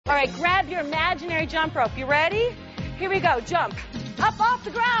right, grab your imaginary jump rope. You ready? Here we go. Jump. Up off the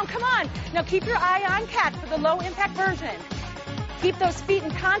ground. Come on. Now keep your eye on cat for the low impact version. Keep those feet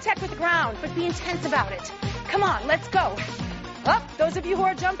in contact with the ground, but be intense about it. Come on, let's go. Up. Those of you who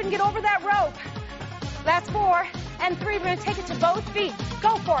are jumping, get over that rope. That's 4 and 3. We're going to take it to both feet.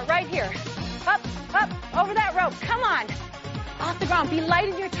 Go for it right here. Up, up, over that rope. Come on. Off the ground. Be light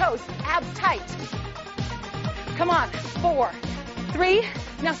in your toes. Abs tight. Come on. 4, 3.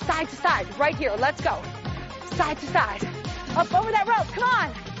 Now side to side. Right here. Let's go. Side to side. Up over that rope. Come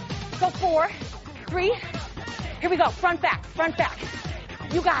on. Go 4, 3. Here we go. Front, back. Front, back.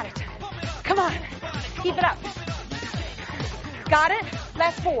 You got it. Come on. Keep it up. Got it?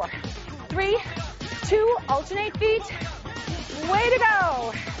 Last 4, 3, 2. Alternate feet. Way to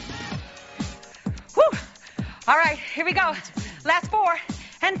go. Whew. All right. Here we go. Last 4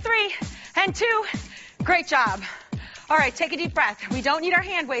 and 3 and 2. Great job. All right, take a deep breath. We don't need our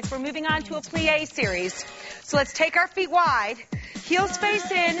hand weights. We're moving on to a plie series. So let's take our feet wide, heels face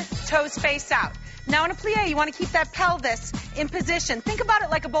in, toes face out. Now in a plie, you want to keep that pelvis in position. Think about it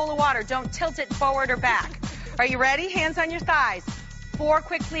like a bowl of water. Don't tilt it forward or back. Are you ready? Hands on your thighs. 4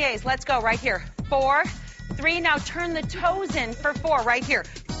 quick plies. Let's go right here. 4, 3. Now turn the toes in for 4 right here.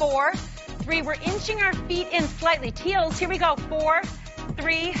 4, 3. We're inching our feet in slightly. Heels. Here we go. 4,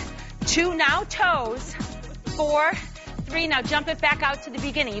 3, 2. Now toes. 4, 3. Now jump it back out to the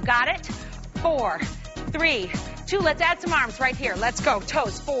beginning. You got it? 4, 3, 2. Let's add some arms right here. Let's go.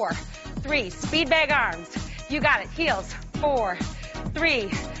 Toes. 4, 3. Speed bag arms. You got it. Heels. 4,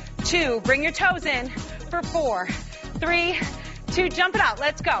 3, 2. Bring your toes in for 4, 3, 2. Jump it out.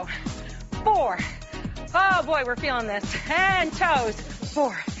 Let's go. 4. Oh boy, we're feeling this. And toes.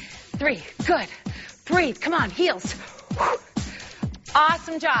 4, 3. Good. Breathe. Come on. Heels. Whew.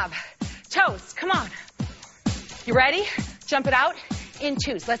 Awesome job. Toes. Come on. You ready? Jump it out in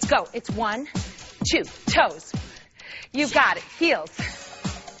 2s. Let's go. It's 1, 2. Toes. You got it. Heels.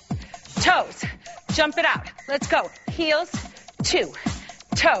 Toes. Jump it out. Let's go. Heels. 2.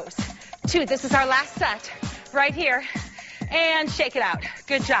 Toes. 2. This is our last set right here. And shake it out.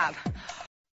 Good job.